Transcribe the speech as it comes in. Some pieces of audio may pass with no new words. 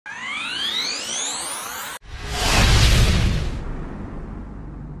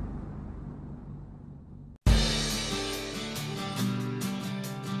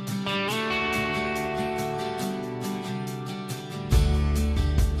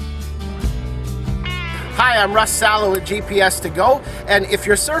Hi, I'm Russ Sallow at GPS to Go, and if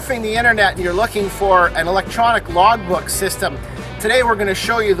you're surfing the internet and you're looking for an electronic logbook system, today we're going to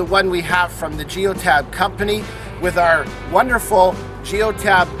show you the one we have from the Geotab company with our wonderful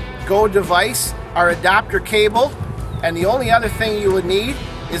Geotab Go device, our adapter cable, and the only other thing you would need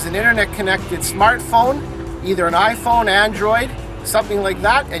is an internet connected smartphone, either an iPhone, Android, something like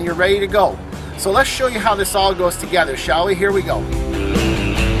that, and you're ready to go. So let's show you how this all goes together, shall we? Here we go.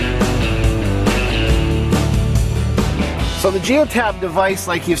 So the Geotab device,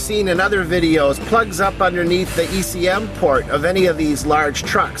 like you've seen in other videos, plugs up underneath the ECM port of any of these large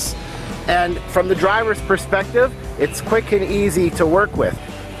trucks. And from the driver's perspective, it's quick and easy to work with.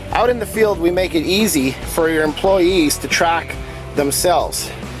 Out in the field, we make it easy for your employees to track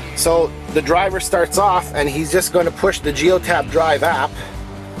themselves. So the driver starts off and he's just going to push the Geotab Drive app.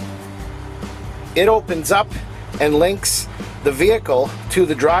 It opens up and links the vehicle to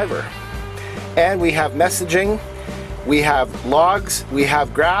the driver. And we have messaging, we have logs, we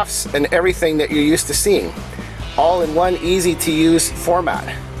have graphs, and everything that you're used to seeing, all in one easy to use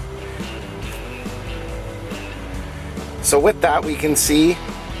format. So with that, we can see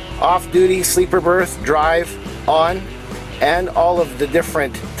off-duty, sleeper berth, drive, on, and all of the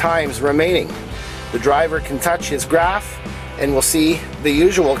different times remaining. The driver can touch his graph and will see the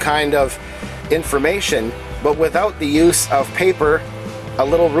usual kind of information, but without the use of paper, a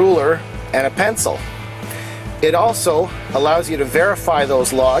little ruler, and a pencil. It also allows you to verify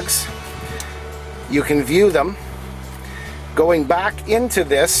those logs. You can view them. Going back into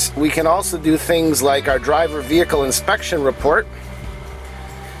this, we can also do things like our driver vehicle inspection report,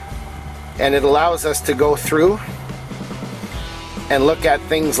 and it allows us to go through and look at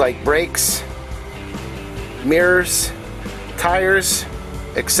things like brakes, mirrors, tires,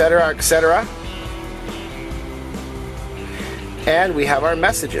 etc., etc. And we have our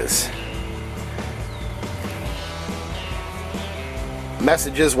messages.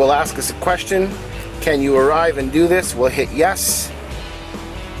 Messages will ask us a question. Can you arrive and do this? We'll hit yes.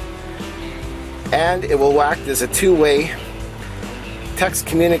 And it will act as a two-way text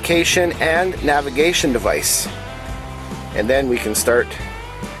communication and navigation device. And then we can start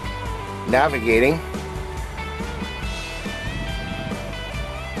navigating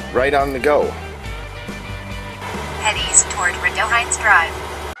right on the go. Head east toward Rideau Heights Drive.